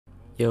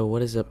Yo,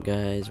 what is up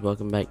guys?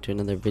 Welcome back to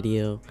another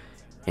video,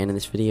 and in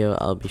this video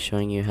I'll be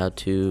showing you how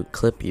to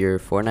clip your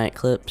Fortnite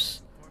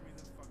clips,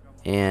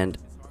 and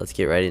let's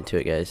get right into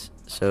it guys.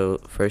 So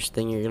first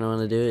thing you're going to want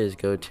to do is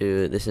go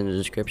to this in the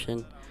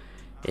description.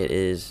 It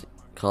is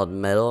called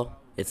Metal.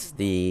 It's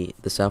the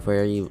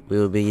software we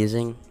will be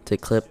using to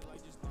clip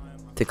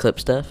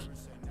stuff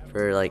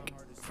for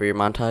your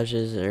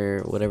montages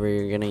or whatever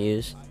you're going to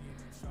use.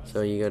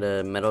 So you go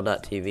to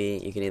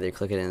metal.tv. You can either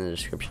click it in the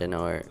description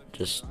or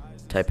just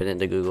type it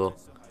into Google.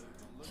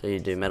 So you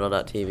do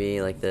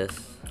metal.tv like this.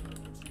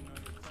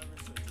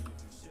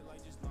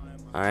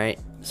 Alright,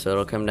 so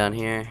it'll come down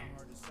here.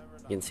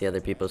 You can see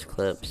other people's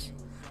clips.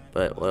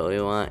 But what we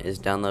want is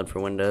download for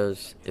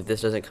Windows. If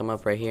this doesn't come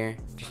up right here,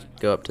 just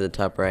go up to the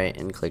top right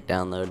and click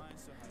download.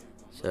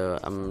 So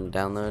I'm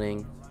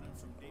downloading.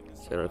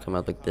 So it'll come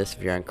up like this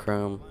if you're on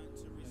Chrome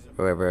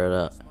or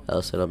wherever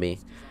else it'll be.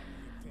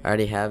 I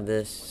already have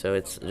this, so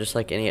it's just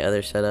like any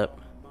other setup.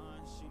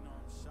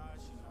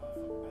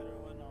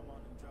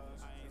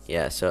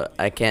 Yeah, so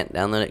I can't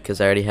download it because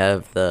I already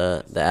have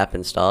the app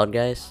installed,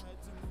 guys.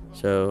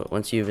 So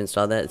once you've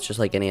installed that, it's just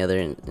like any other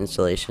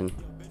installation.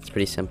 It's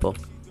pretty simple.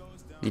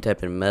 You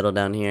type in Metal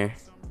down here,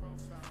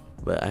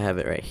 but I have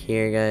it right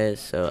here, guys.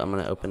 So I'm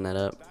gonna open that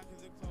up.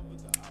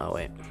 Oh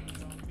wait.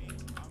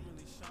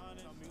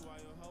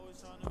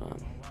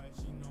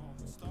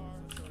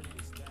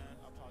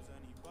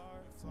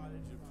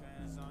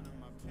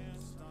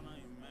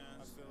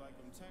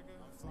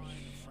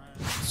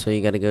 So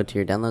you got to go to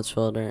your downloads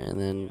folder and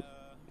then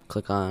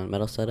click on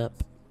Metal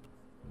Setup.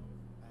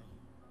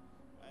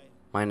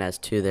 Mine has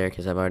 2 there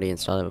because I've already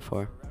installed it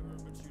before.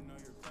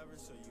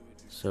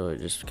 So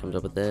it just comes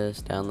up with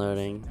this,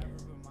 downloading.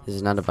 This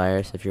is not a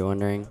virus if you're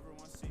wondering.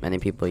 Many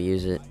people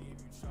use it,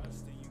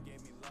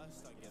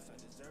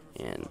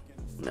 and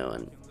no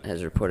one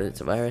has reported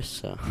it's a virus,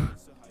 so.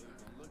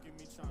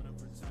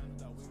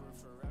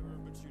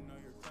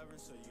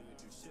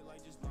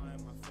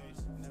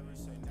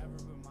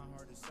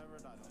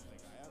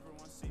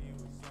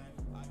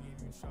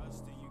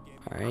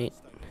 Alright.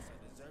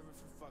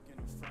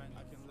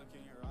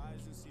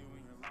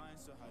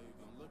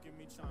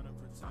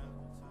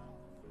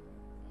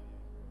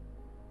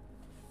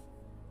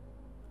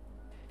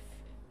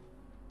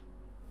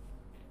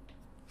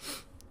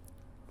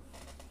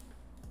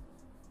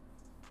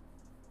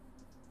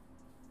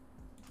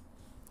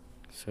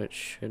 So it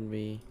should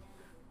be,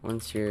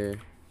 once your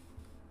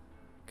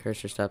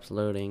cursor stops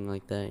loading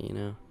like that, you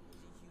know.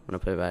 I'm gonna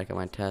put it back on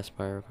my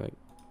taskbar real quick.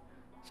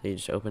 So you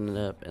just open it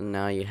up and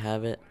now you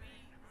have it.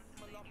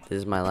 This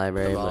is my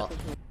library, but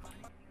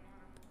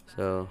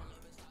so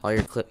all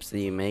your clips that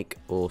you make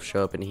will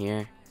show up in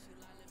here.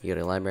 You go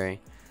to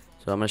library.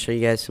 So I'm gonna show you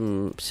guys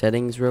some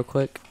settings real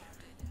quick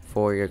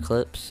for your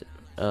clips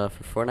for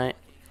Fortnite.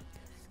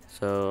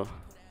 So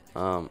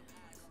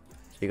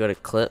you go to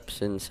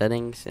clips and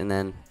settings, and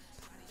then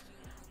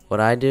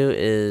what I do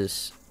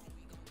is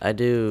I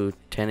do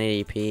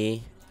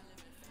 1080p.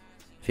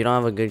 If you don't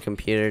have a good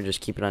computer,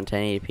 just keep it on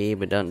 1080p,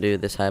 but don't do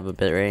this high of a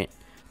bit rate.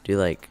 Do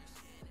like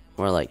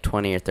more like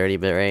 20 or 30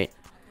 bit rate.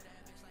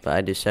 But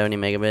I do 70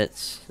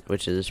 megabits,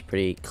 which is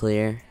pretty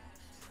clear.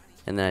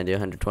 And then I do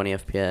 120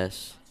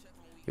 FPS,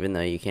 even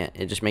though you can't.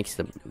 It just makes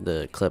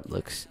the clip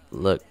look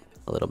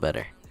a little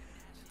better.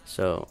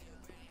 So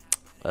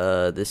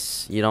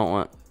this you don't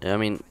want. I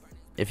mean,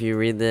 if you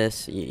read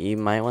this, you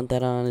might want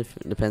that on,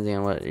 depending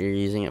on what you're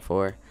using it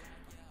for.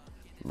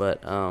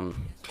 But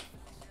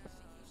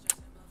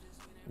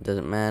it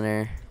doesn't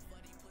matter.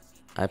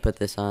 I put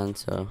this on,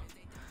 so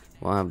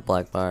we'll have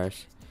black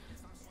bars.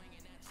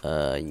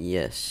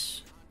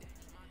 Yes.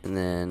 And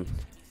then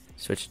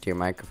switch it to your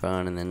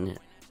microphone and then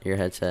your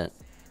headset.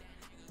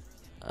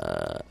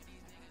 That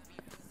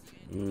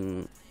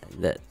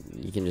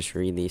you can just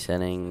read these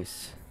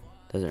settings.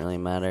 Doesn't really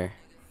matter.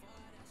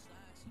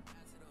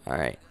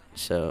 Alright,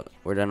 so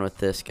we're done with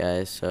this,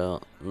 guys.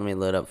 So let me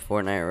load up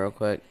Fortnite real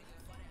quick.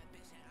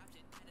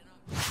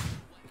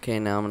 Okay,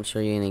 now I'm going to show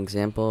you an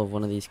example of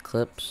one of these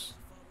clips.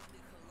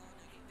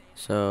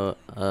 So,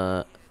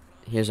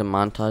 here's a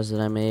montage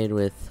that I made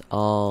with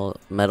all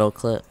metal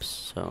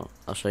clips. So,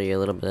 I'll show you a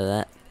little bit of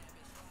that.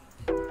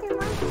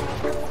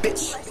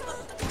 Bitch. As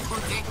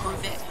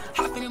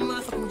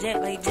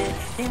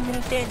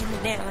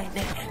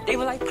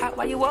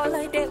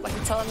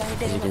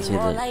you can see,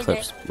 the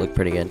clips look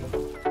pretty good.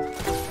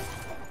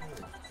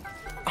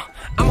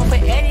 I'm up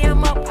at 80,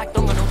 I'm up. I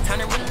don't got no time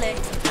to relax.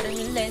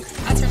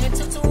 I turn it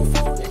to a fool.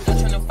 I'm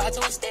trying to fight to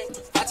a stack.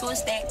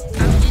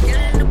 I'm just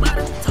down in the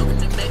bottom, talking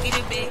to make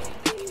it big.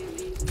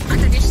 I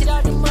can get shit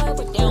out the mud,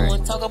 but they don't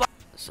want to talk about.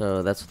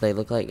 So that's what they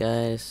look like,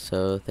 guys.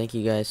 So thank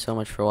you guys so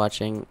much for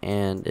watching,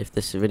 and if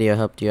this video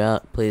helped you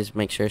out, please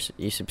make sure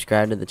you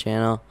subscribe to the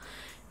channel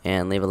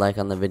and leave a like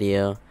on the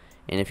video.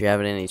 And if you're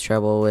having any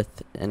trouble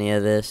with any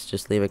of this,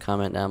 just leave a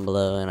comment down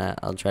below and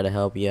I'll try to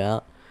help you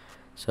out.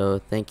 So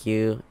thank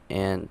you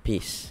and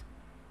peace.